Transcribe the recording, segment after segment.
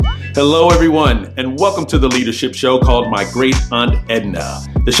Hello, everyone, and welcome to the leadership show called My Great Aunt Edna.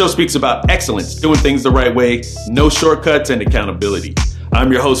 The show speaks about excellence, doing things the right way, no shortcuts, and accountability.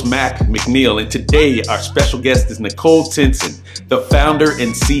 I'm your host, Mac McNeil, and today our special guest is Nicole Tinson, the founder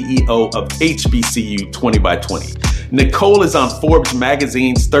and CEO of HBCU 20x20. Nicole is on Forbes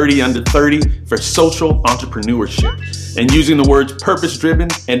magazine's 30 Under 30 for social entrepreneurship. And using the words purpose-driven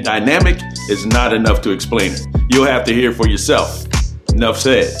and dynamic is not enough to explain it. You'll have to hear for yourself. Enough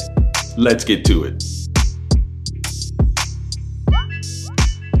said. Let's get to it.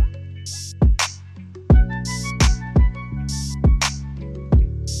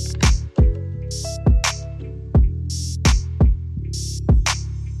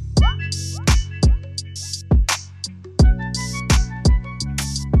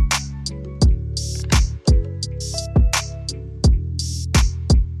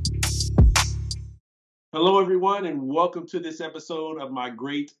 Hello, everyone, and welcome to this episode of My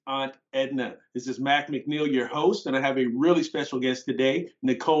Great Aunt Edna. This is Mac McNeil, your host, and I have a really special guest today,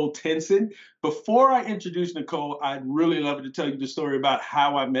 Nicole Tinson. Before I introduce Nicole, I'd really love to tell you the story about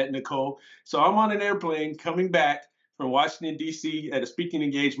how I met Nicole. So I'm on an airplane coming back from Washington, D.C. at a speaking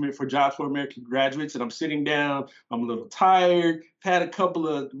engagement for Jobs for American Graduates, and I'm sitting down. I'm a little tired, had a couple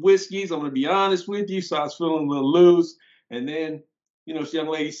of whiskeys, I'm going to be honest with you, so I was feeling a little loose, and then this young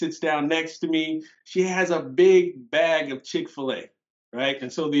lady sits down next to me. She has a big bag of Chick-fil-A, right?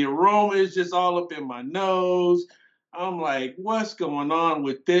 And so the aroma is just all up in my nose. I'm like, what's going on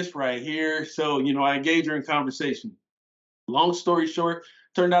with this right here? So, I engage her in conversation. Long story short,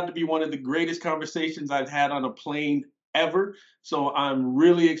 turned out to be one of the greatest conversations I've had on a plane ever. So I'm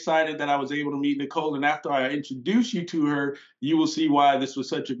really excited that I was able to meet Nicole. And after I introduce you to her, you will see why this was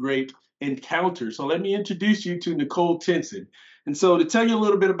such a great encounter. So let me introduce you to Nicole Tinson. And so to tell you a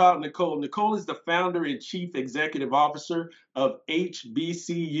little bit about Nicole, Nicole is the founder and chief executive officer of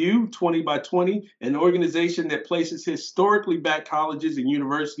HBCU 20x20, an organization that places historically black colleges and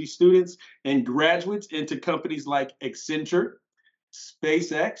university students and graduates into companies like Accenture,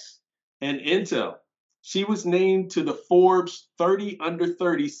 SpaceX, and Intel. She was named to the Forbes 30 Under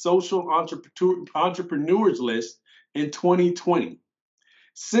 30 social entrepreneurs list in 2020.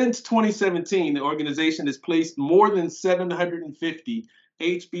 Since 2017, the organization has placed more than 750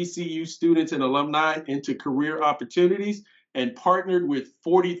 HBCU students and alumni into career opportunities and partnered with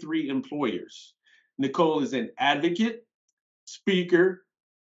 43 employers. Nicole is an advocate, speaker,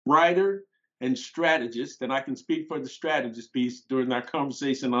 writer, and strategist, and I can speak for the strategist piece during our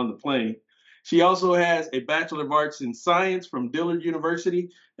conversation on the plane. She also has a Bachelor of Arts in Science from Dillard University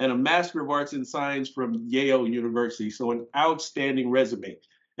and a Master of Arts in Science from Yale University, so an outstanding resume.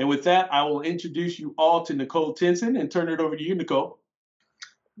 And with that, I will introduce you all to Nicole Tinson and turn it over to you, Nicole.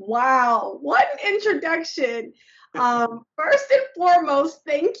 Wow, what an introduction. First and foremost,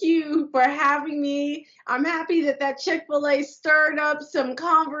 thank you for having me. I'm happy that Chick-fil-A stirred up some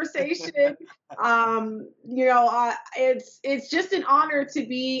conversation. It's just an honor to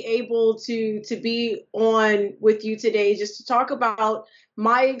be able to be on with you today, just to talk about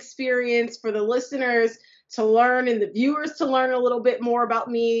my experience for the listeners to learn and the viewers to learn a little bit more about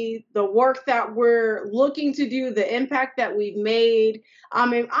me, the work that we're looking to do, the impact that we've made,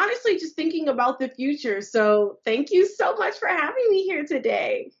 and honestly, just thinking about the future. So thank you so much for having me here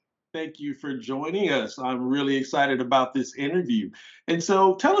today. Thank you for joining us. I'm really excited about this interview. And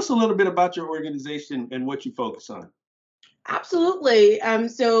so tell us a little bit about your organization and what you focus on. Absolutely.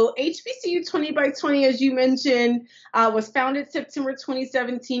 So HBCU 20x20, as you mentioned, was founded September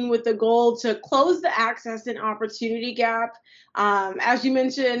 2017 with the goal to close the access and opportunity gap. As you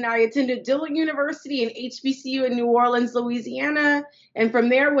mentioned, I attended Dillard University and HBCU in New Orleans, Louisiana, and from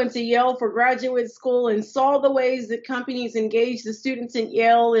there went to Yale for graduate school and saw the ways that companies engage the students in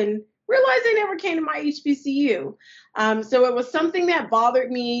Yale and realized they never came to my HBCU. So it was something that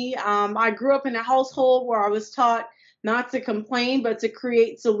bothered me. I grew up in a household where I was taught not to complain, but to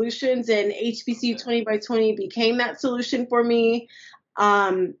create solutions. And HBCU 20x20 became that solution for me.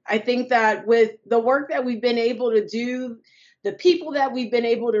 I think that with the work that we've been able to do, the people that we've been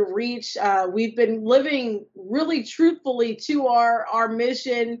able to reach, we've been living really truthfully to our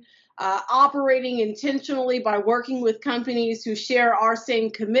mission, operating intentionally by working with companies who share our same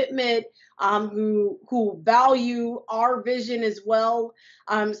commitment, who value our vision as well.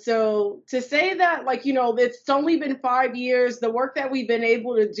 So to say that, it's only been 5 years, the work that we've been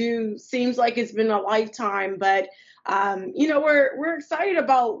able to do seems like it's been a lifetime, but we're excited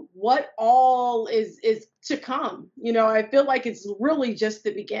about what all is to come. I feel like it's really just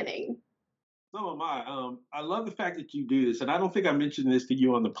the beginning. So am I. I love the fact that you do this, and I don't think I mentioned this to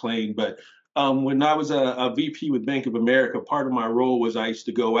you on the plane, but When I was a VP with Bank of America, part of my role was I used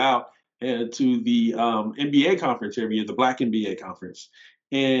to go out to the MBA conference every year, the Black MBA conference.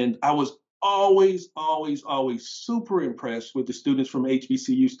 And I was always super impressed with the students from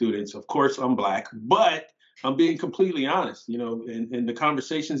HBCU students. Of course, I'm Black, but I'm being completely honest, in the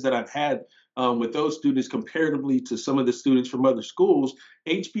conversations that I've had with those students comparatively to some of the students from other schools,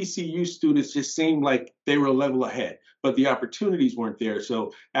 HBCU students just seemed like they were a level ahead, but the opportunities weren't there.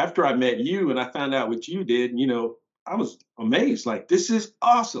 So after I met you and I found out what you did, I was amazed. Like, this is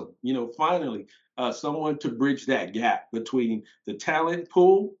awesome. Finally, someone to bridge that gap between the talent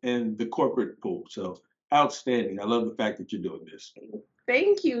pool and the corporate pool. So outstanding. I love the fact that you're doing this.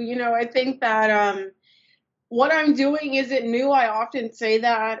 Thank you. I think that what I'm doing isn't new. I often say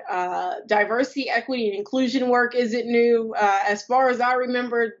that diversity, equity, and inclusion work isn't new. As far as I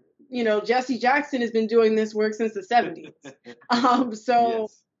remember, Jesse Jackson has been doing this work since the 70s. Yes.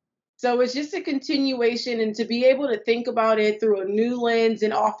 So it's just a continuation, and to be able to think about it through a new lens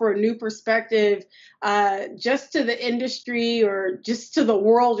and offer a new perspective, just to the industry or just to the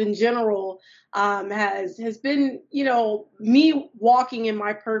world in general, has been, me walking in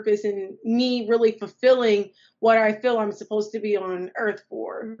my purpose and me really fulfilling what I feel I'm supposed to be on earth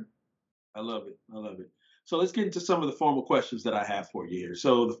for. I love it. I love it. So let's get into some of the formal questions that I have for you here.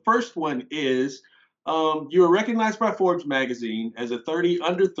 So the first one is, you were recognized by Forbes magazine as a 30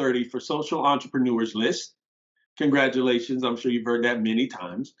 under 30 for social entrepreneurs list. Congratulations. I'm sure you've heard that many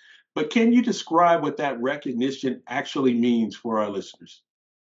times. But can you describe what that recognition actually means for our listeners?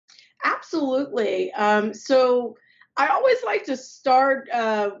 Absolutely. So I always like to start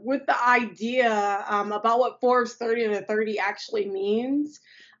with the idea about what Forbes 30 under 30 actually means.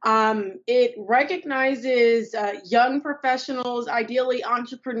 It recognizes young professionals, ideally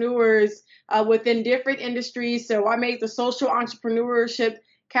entrepreneurs within different industries. So I made the social entrepreneurship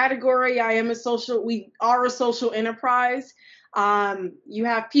category. We are a social enterprise. You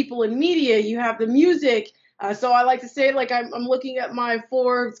have people in media, you have the music. So I like to say, like, I'm looking at my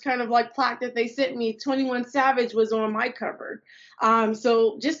Forbes kind of like plaque that they sent me. 21 Savage was on my cover.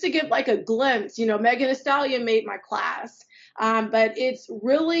 So just to give like a glimpse, Megan Thee Stallion made my class. But it's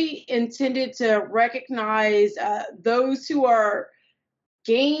really intended to recognize those who are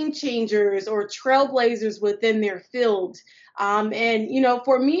game changers or trailblazers within their field. For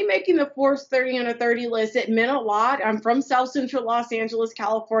me, making the Forbes 30 under 30 list, it meant a lot. I'm from South Central Los Angeles,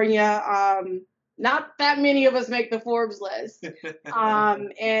 California. Not that many of us make the Forbes list.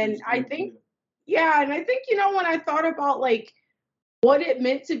 And I think, yeah, and I think, when I thought about like what it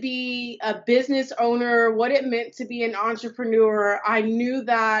meant to be a business owner, what it meant to be an entrepreneur, I knew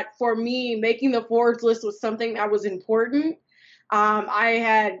that for me, making the Forbes list was something that was important. I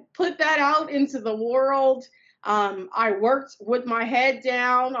had put that out into the world. I worked with my head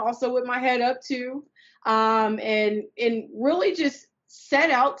down, also with my head up too, and really just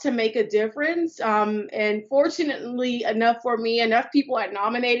set out to make a difference. And fortunately enough for me, enough people had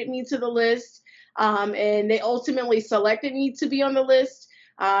nominated me to the list, and they ultimately selected me to be on the list.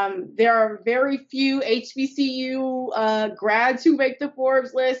 There are very few HBCU grads who make the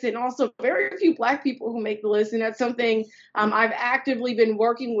Forbes list, and also very few Black people who make the list. And that's something I've actively been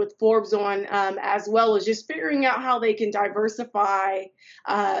working with Forbes on, as well as just figuring out how they can diversify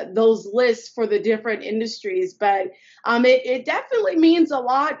those lists for the different industries. But it definitely means a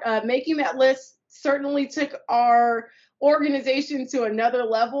lot. Making that list certainly took our organization to another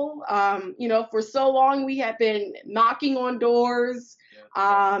level. For so long we had been knocking on doors.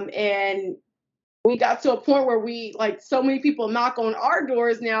 And we got to a point where so many people knock on our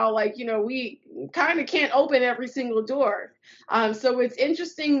doors now, we kind of can't open every single door. So it's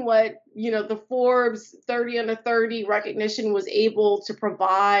interesting what, the Forbes 30 under 30 recognition was able to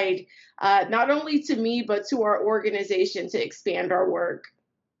provide, not only to me, but to our organization to expand our work.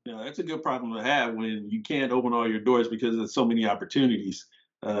 Yeah, that's a good problem to have when you can't open all your doors because there's so many opportunities.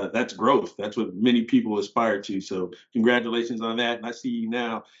 That's growth. That's what many people aspire to. So congratulations on that. And I see you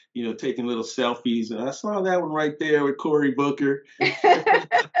now, taking little selfies. And I saw that one right there with Cory Booker.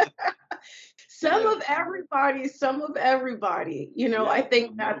 Some of everybody. I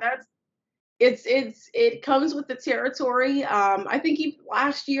think it comes with the territory. I think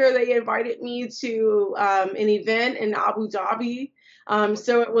last year they invited me to an event in Abu Dhabi.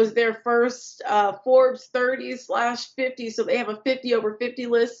 So it was their first Forbes 30/50. So they have a 50 over 50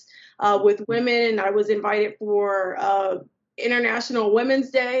 list with women. And I was invited for International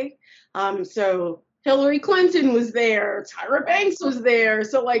Women's Day. So Hillary Clinton was there, Tyra Banks was there.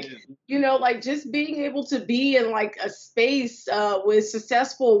 So like, Yeah. like just being able to be in like a space with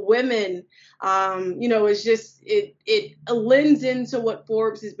successful women, is just it lends into what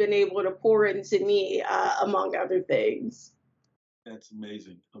Forbes has been able to pour into me, among other things. That's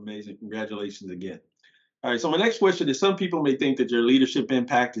amazing. Amazing. Congratulations again. All right. So my next question is, some people may think that your leadership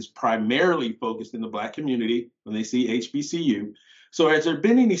impact is primarily focused in the Black community when they see HBCU. So has there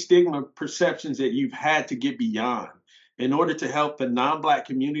been any stigma perceptions that you've had to get beyond in order to help the non-Black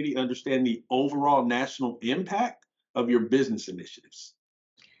community understand the overall national impact of your business initiatives?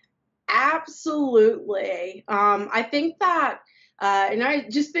 Absolutely. I think that, and I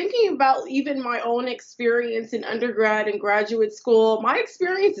just thinking about even my own experience in undergrad and graduate school, my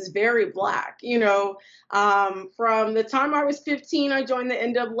experience is very Black. From the time I was 15, I joined the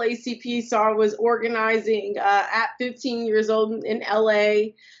NAACP, so I was organizing at 15 years old in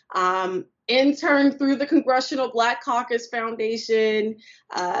LA. Interned through the Congressional Black Caucus Foundation,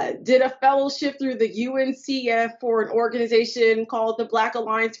 did a fellowship through the UNCF for an organization called the Black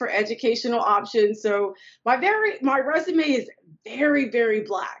Alliance for Educational Options. So my resume is very, very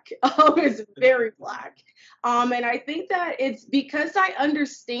Black. It's very Black. And I think that it's because I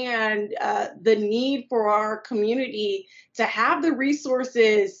understand the need for our community to have the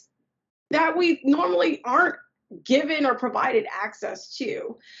resources that we normally aren't given or provided access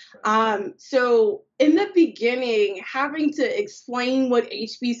to. So in the beginning, having to explain what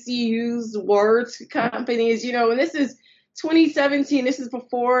HBCUs were to companies, and this is 2017, this is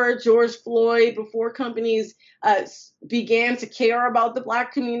before George Floyd, before companies began to care about the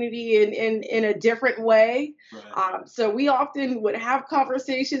Black community in a different way. Right. So we often would have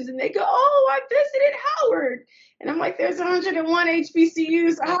conversations and they go, "Oh, I visited Howard." And I'm like, there's 101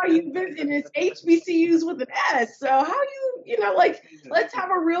 HBCUs. How are you visiting? It's HBCUs with an S. So how like, let's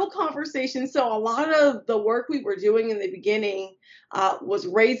have a real conversation. So a lot of the work we were doing in the beginning was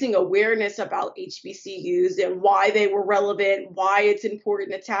raising awareness about HBCUs and why they were relevant, why it's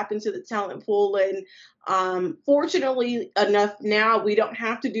important to tap into the talent pool. And fortunately enough, now we don't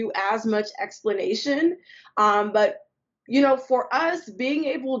have to do as much explanation. But for us, being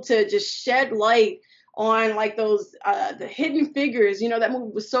able to just shed light on like those the Hidden Figures, that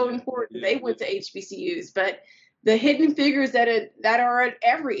movie was so important. They went to HBCUs, but the hidden figures that are at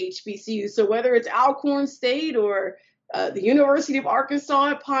every HBCU. So whether it's Alcorn State or the University of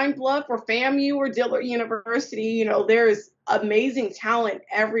Arkansas at Pine Bluff or FAMU or Dillard University, there's amazing talent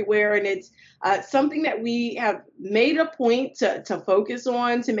everywhere, and it's something that we have made a point to focus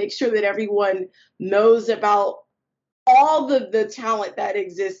on to make sure that everyone knows about all the talent that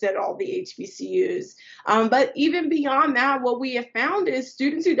exists at all the HBCUs. But even beyond that, what we have found is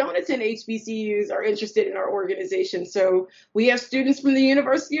students who don't attend HBCUs are interested in our organization. So we have students from the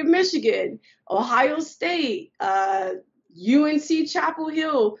University of Michigan, Ohio State, UNC Chapel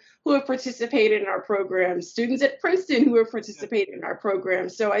Hill who have participated in our program, students at Princeton who have participated in our program.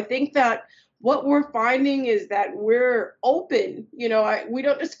 So I think that what we're finding is that we're open. We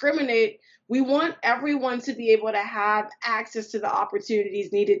don't discriminate. We want everyone to be able to have access to the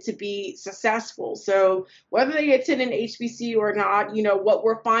opportunities needed to be successful. So whether they attend an HBCU or not, what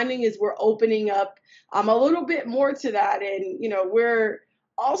we're finding is we're opening up a little bit more to that. And, we're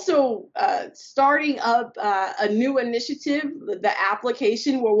also starting up a new initiative, the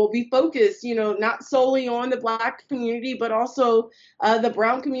application, where we'll be focused, not solely on the Black community, but also the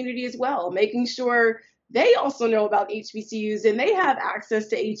Brown community as well, making sure they also know about HBCUs and they have access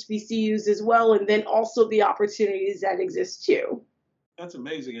to HBCUs as well, and then also the opportunities that exist too. That's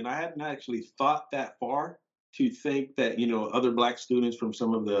amazing. And I hadn't actually thought that far to think that, other Black students from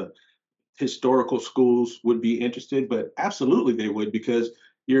some of the historical schools would be interested, but absolutely they would, because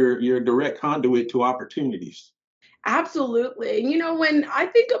you're a direct conduit to opportunities. Absolutely. When I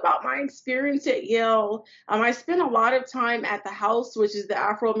think about my experience at Yale, I spent a lot of time at the House, which is the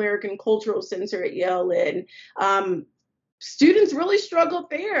Afro American Cultural Center at Yale, and students really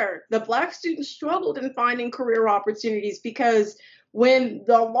struggled there. The Black students struggled in finding career opportunities because when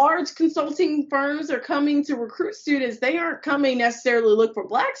the large consulting firms are coming to recruit students, they aren't coming necessarily to look for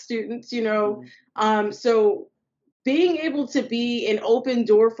Black students, So being able to be an open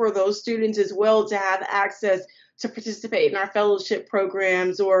door for those students as well, to have access to participate in our fellowship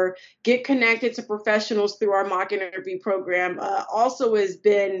programs or get connected to professionals through our mock interview program, also has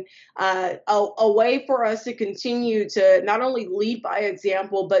been a way for us to continue to not only lead by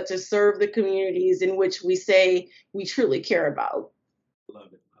example, but to serve the communities in which we say we truly care about. I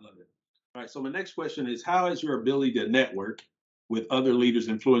love it. I love it. All right. So my next question is, how has your ability to network with other leaders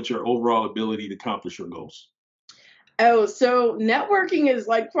influenced your overall ability to accomplish your goals? Oh, so networking is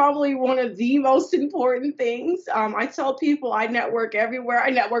like probably one of the most important things. I tell people I network everywhere.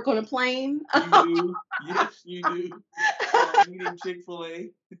 I network on a plane. You do. Yes, you do. While eating Chick-fil-A.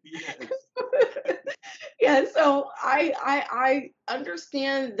 Yes. Yeah, so I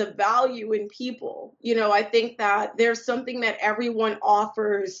understand the value in people. I think that there's something that everyone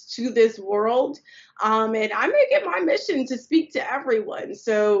offers to this world, and I make it my mission to speak to everyone.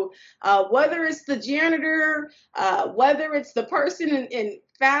 So whether it's the janitor, whether it's the person in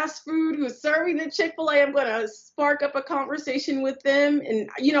fast food who's serving the Chick-fil-A, I'm going to spark up a conversation with them. And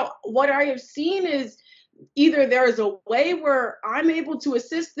what I have seen is either there's a way where I'm able to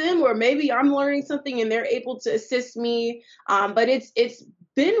assist them, or maybe I'm learning something and they're able to assist me. But it's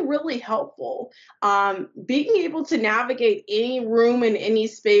been really helpful. Being able to navigate any room in any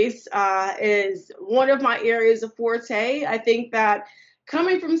space is one of my areas of forte. I think that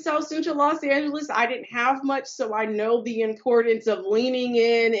coming from South Central Los Angeles, I didn't have much, so I know the importance of leaning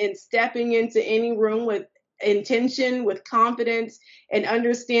in and stepping into any room with intention, with confidence, and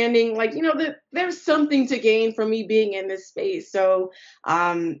understanding, like, that there's something to gain from me being in this space. So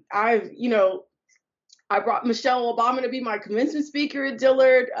I brought Michelle Obama to be my commencement speaker at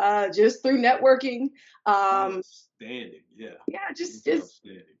Dillard, just through networking. Outstanding. Yeah. Yeah, just It's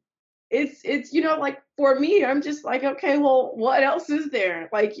outstanding. it's like for me, I'm just like, okay, well, what else is there?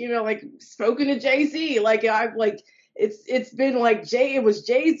 Like, like spoken to Jay-Z, like I've like it's been like it was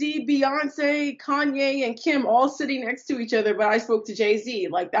Jay-Z, Beyonce, Kanye, and Kim all sitting next to each other, but I spoke to Jay-Z.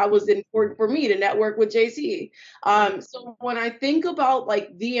 Like that was important for me to network with Jay-Z. So when I think about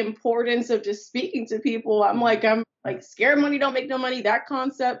like the importance of just speaking to people, I'm like scared money don't make no money, that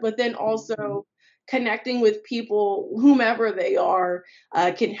concept, but then also connecting with people, whomever they are,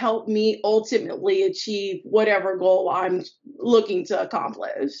 can help me ultimately achieve whatever goal I'm looking to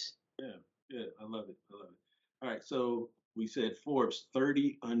accomplish. Yeah, yeah, I love it. I love it. All right, so we said Forbes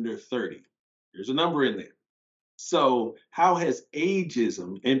 30 under 30. There's a number in there. So, how has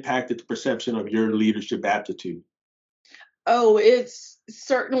ageism impacted the perception of your leadership aptitude? Oh, it's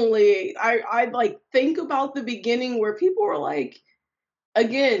certainly, I like think about the beginning where people were like,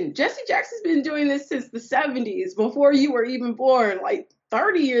 again, Jesse Jackson's been doing this since the 70s, before you were even born, like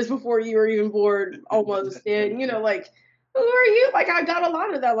 30 years before you were even born, almost. And, like, who are you? Like, I got a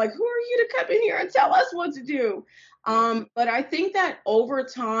lot of that. Like, who are you to come in here and tell us what to do? But I think that over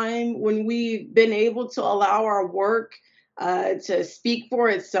time, when we've been able to allow our work to speak for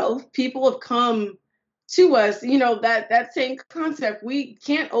itself, people have come to us, that same concept. We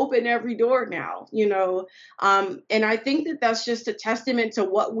can't open every door now, and I think that that's just a testament to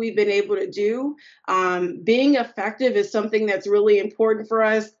what we've been able to do. Being effective is something that's really important for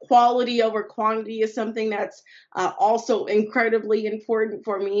us. Quality over quantity is something that's also incredibly important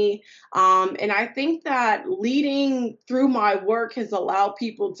for me. And I think that leading through my work has allowed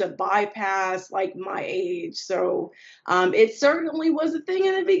people to bypass like my age. So it certainly was a thing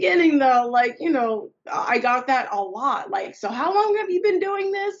in the beginning, though. Like, I got that a lot. Like, so how long have you been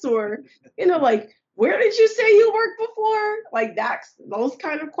doing this? Or, like, where did you say you worked before? Like that's those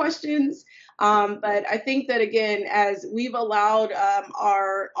kind of questions. But I think that again, as we've allowed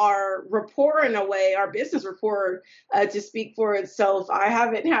our rapport, in a way, our business rapport, to speak for itself, I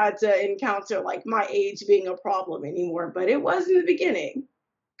haven't had to encounter like my age being a problem anymore. But it was in the beginning.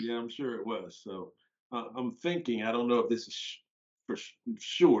 Yeah, I'm sure it was. So, I'm thinking, I don't know if this is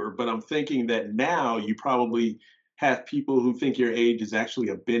sure, but I'm thinking that now you probably have people who think your age is actually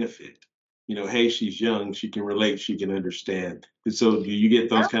a benefit. Hey, she's young, she can relate, she can understand. And so, do you get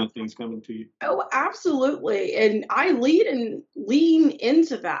those kind of things coming to you? Oh, absolutely. And I lean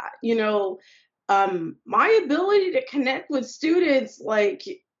into that. My ability to connect with students like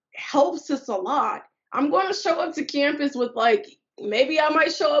helps us a lot. I'm going to show up to campus with like, maybe I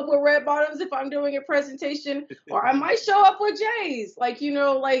might show up with red bottoms if I'm doing a presentation, or I might show up with J's, like,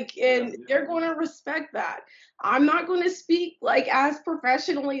 like, Yeah, and yeah. they're going to respect that. I'm not going to speak like as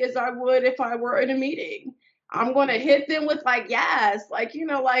professionally as I would if I were in a meeting. I'm going to hit them with like, yes,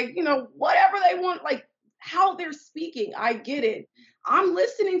 whatever they want, like how they're speaking. I get it. I'm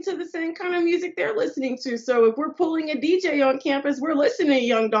listening to the same kind of music they're listening to. So if we're pulling a DJ on campus, we're listening to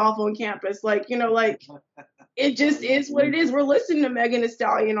Young Dolph on campus. Like, like it just is what it is. We're listening to Megan Thee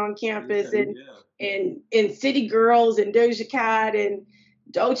Stallion on campus, Yeah, and yeah. City Girls and Doja Cat and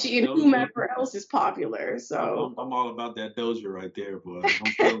Doechii and Doja. whomever else is popular. So I'm all about that Doja right there, boy.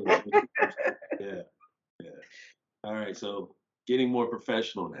 I'm feeling it. Yeah, yeah. All right, so getting more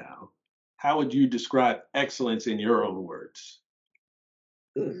professional now. How would you describe excellence in your own words?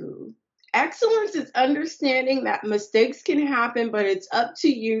 ooh. Excellence is understanding that mistakes can happen, but it's up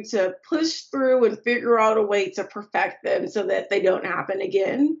to you to push through and figure out a way to perfect them so that they don't happen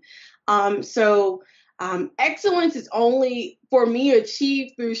again. Excellence is only, for me,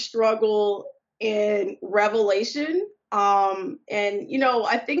 achieved through struggle and revelation.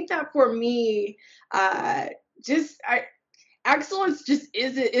 I think that for me, just I, excellence just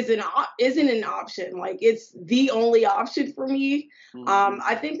isn't an option. Like, it's the only option for me.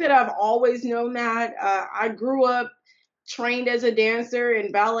 I think that I've always known that. I grew up trained as a dancer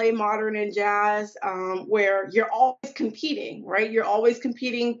in ballet, modern, and jazz, where you're always competing, right? You're always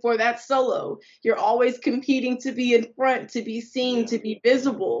competing for that solo. You're always competing to be in front, to be seen, to be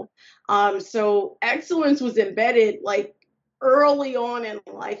visible. So excellence was embedded like early on in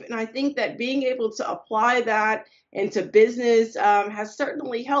life. And I think that being able to apply that into business has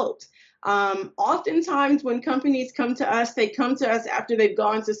certainly helped. Oftentimes, when companies come to us, they come to us after they've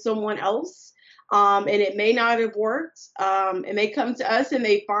gone to someone else. And it may not have worked. And they come to us and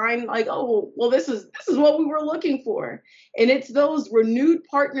they find like, oh, well, this is what we were looking for. And it's those renewed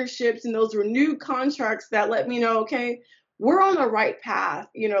partnerships and those renewed contracts that let me know, okay, we're on the right path.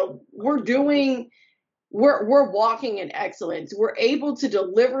 We're walking in excellence. We're able to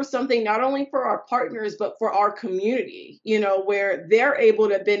deliver something not only for our partners, but for our community, where they're able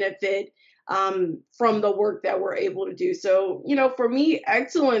to benefit from the work that we're able to do. So, for me,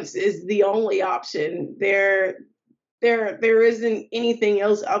 excellence is the only option. There isn't anything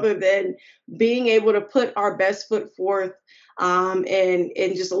else other than being able to put our best foot forth,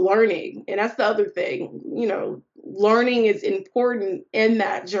 and just learning. And that's the other thing, learning is important in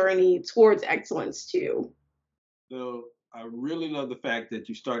that journey towards excellence too. So I really love the fact that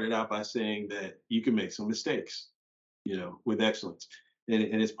you started out by saying that you can make some mistakes, with excellence.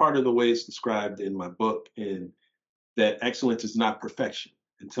 And it's part of the way it's described in my book, and that excellence is not perfection.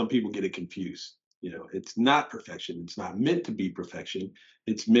 And some people get it confused. It's not perfection. It's not meant to be perfection.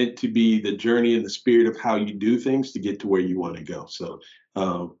 It's meant to be the journey and the spirit of how you do things to get to where you want to go. So,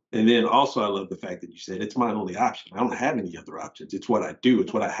 and then also I love the fact that you said it's my only option. I don't have any other options. It's what I do.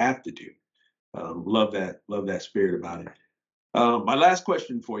 It's what I have to do. Love that spirit about it. My last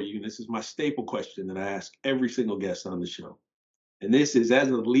question for you, and this is my staple question that I ask every single guest on the show. And this is, as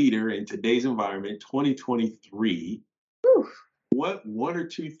a leader in today's environment, 2023, Whew. what one or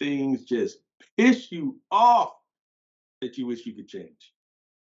two things just piss you off that you wish you could change?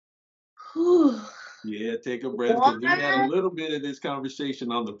 Whew. Yeah, take a breath, because we had a little bit of this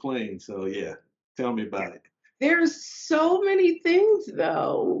conversation on the plane. So yeah, tell me about it. There's so many things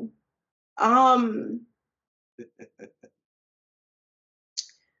though. Oh,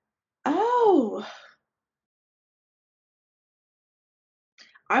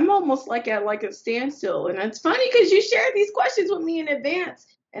 I'm almost like at like a standstill. And it's funny because you shared these questions with me in advance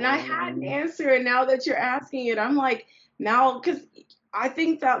and I had an answer. And now that you're asking it, I'm like, now, because I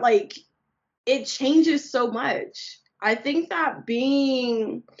think that like it changes so much. I think that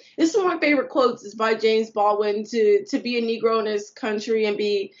this is one of my favorite quotes is by James Baldwin, to be a Negro in this country and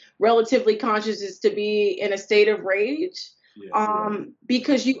be relatively conscious is to be in a state of rage.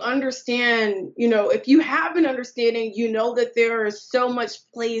 Because you understand, if you have an understanding, that there is so much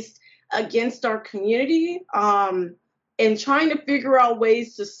placed against our community, and trying to figure out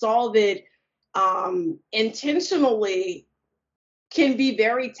ways to solve it intentionally can be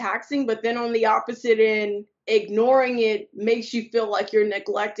very taxing. But then on the opposite end, ignoring it makes you feel like you're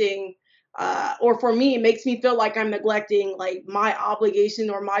neglecting, or for me, it makes me feel like I'm neglecting like my obligation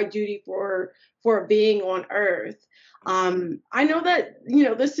or my duty for being on earth. I know that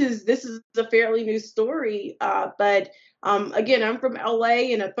this is a fairly new story, but again, I'm from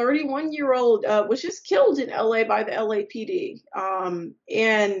LA, and a 31-year-old was just killed in LA by the LAPD.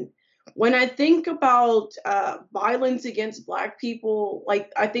 And when I think about violence against Black people,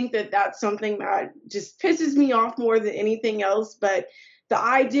 like I think that that's something that just pisses me off more than anything else. But the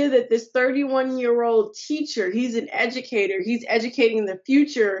idea that this 31-year-old teacher, he's an educator, he's educating the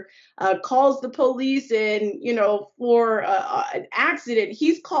future, calls the police and, for an accident,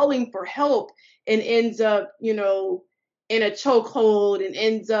 he's calling for help and ends up, in a chokehold and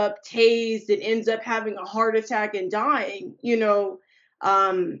ends up tased and ends up having a heart attack and dying,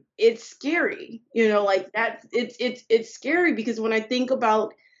 it's scary, like that. It's scary because when I think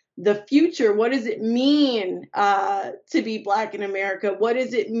about the future, what does it mean to be Black in America? What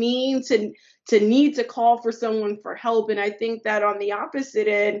does it mean to need to call for someone for help? And I think that on the opposite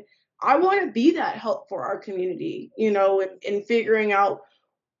end, I want to be that help for our community, in figuring out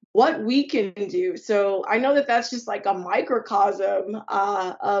what we can do. So I know that that's just like a microcosm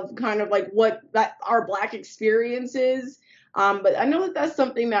of kind of like what that our Black experience is. But I know that that's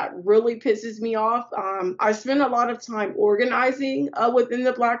something that really pisses me off. I spend a lot of time organizing within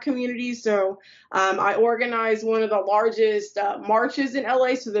the Black community. So I organized one of the largest marches in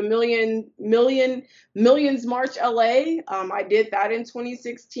LA, so the Millions March LA. I did that in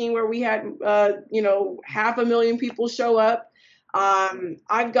 2016, where we had 500,000 people show up.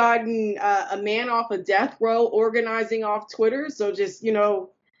 I've gotten a man off of death row organizing off Twitter. So just,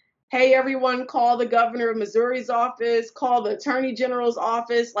 hey, everyone, call the governor of Missouri's office, call the attorney general's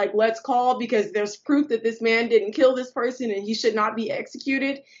office, like, let's call, because there's proof that this man didn't kill this person and he should not be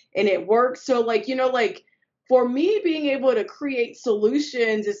executed. And it works. So for me, being able to create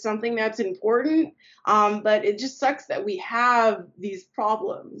solutions is something that's important. But it just sucks that we have these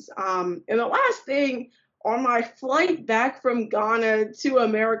problems. And the last thing, on my flight back from Ghana to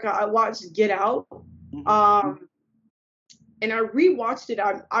America, I watched Get Out. And I rewatched it.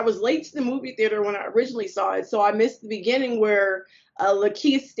 I was late to the movie theater when I originally saw it, so I missed the beginning where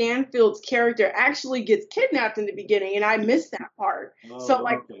Lakeith Stanfield's character actually gets kidnapped in the beginning, and I missed that part.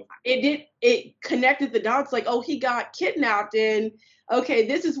 Okay. It connected the dots, like, oh, he got kidnapped, and okay,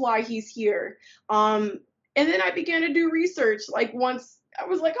 this is why he's here. And then I began to do research. Like, once I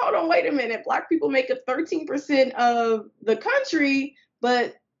was like, hold on, wait a minute, Black people make up 13% of the country,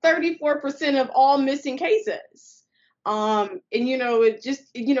 but 34% of all missing cases. It just,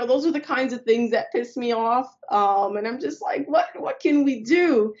 those are the kinds of things that piss me off. And I'm just like, what can we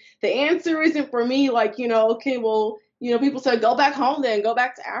do? The answer isn't for me, okay, well, people say, go back home then, go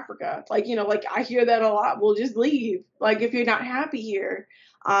back to Africa. I hear that a lot. Well, just leave, if you're not happy here.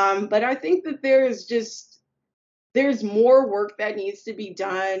 But I think that there's more work that needs to be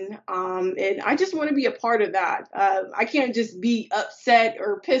done. And I just want to be a part of that. I can't just be upset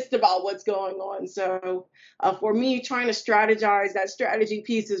or pissed about what's going on. So for me, trying to strategize, that strategy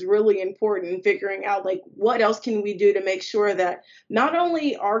piece is really important, figuring out what else can we do to make sure that not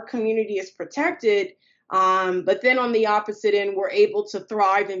only our community is protected, but then on the opposite end, we're able to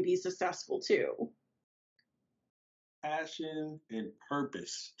thrive and be successful too. Passion and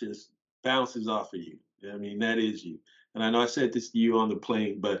purpose just bounces off of you. I mean, that is you. And I know I said this to you on the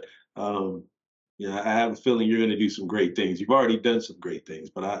plane, but I have a feeling you're going to do some great things. You've already done some great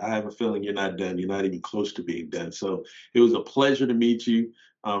things, but I have a feeling you're not done. You're not even close to being done. So it was a pleasure to meet you.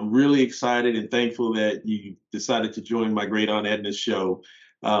 I'm really excited and thankful that you decided to join my great Aunt Edna's show.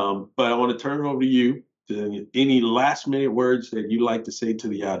 But I want to turn it over to you. Any last minute words that you'd like to say to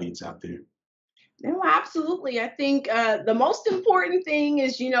the audience out there? No, absolutely. I think the most important thing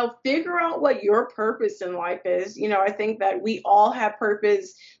is, figure out what your purpose in life is. I think that we all have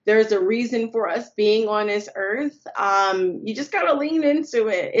purpose. There's a reason for us being on this earth. You just got to lean into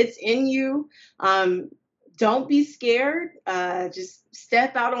it. It's in you. Don't be scared. Just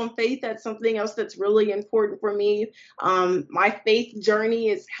step out on faith. That's something else that's really important for me. My faith journey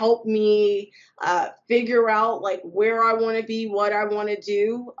has helped me figure out where I want to be, what I want to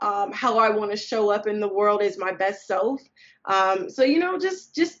do, how I want to show up in the world as my best self. So,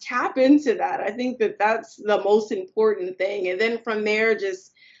 just tap into that. I think that that's the most important thing. And then from there,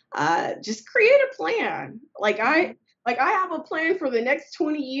 just create a plan. I have a plan for the next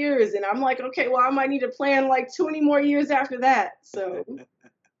 20 years, and I'm like, okay, well, I might need a plan 20 more years after that. So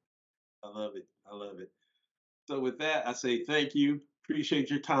I love it. I love it. So with that, I say thank you. Appreciate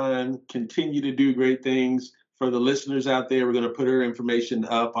your time. Continue to do great things. For the listeners out there, we're going to put her information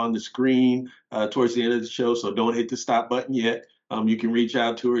up on the screen towards the end of the show, so don't hit the stop button yet. You can reach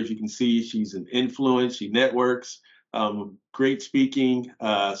out to her. As you can see, she's an influence. She networks. Great speaking.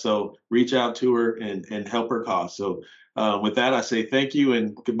 So reach out to her and help her cause. So with that, I say thank you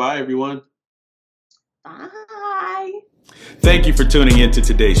and goodbye, everyone. Bye. Thank you for tuning into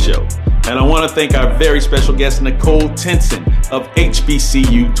today's show. And I want to thank our very special guest, Nicole Tinson of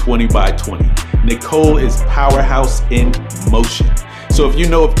HBCU 20x20. Nicole is powerhouse in motion. So if you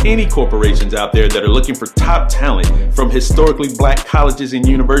know of any corporations out there that are looking for top talent from historically Black colleges and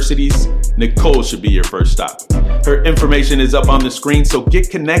universities, Nicole should be your first stop. Her information is up on the screen, so get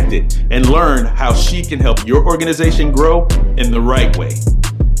connected and learn how she can help your organization grow in the right way.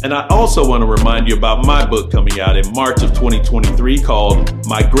 And I also want to remind you about my book coming out in March of 2023 called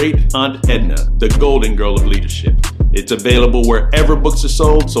My Great Aunt Edna, The Golden Girl of Leadership. It's available wherever books are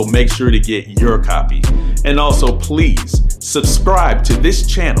sold, so make sure to get your copy. And also, please subscribe to this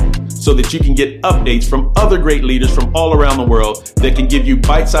channel so that you can get updates from other great leaders from all around the world that can give you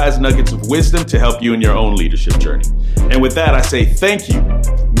bite-sized nuggets of wisdom to help you in your own leadership journey. And with that, I say thank you.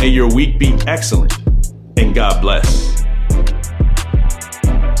 May your week be excellent, and God bless.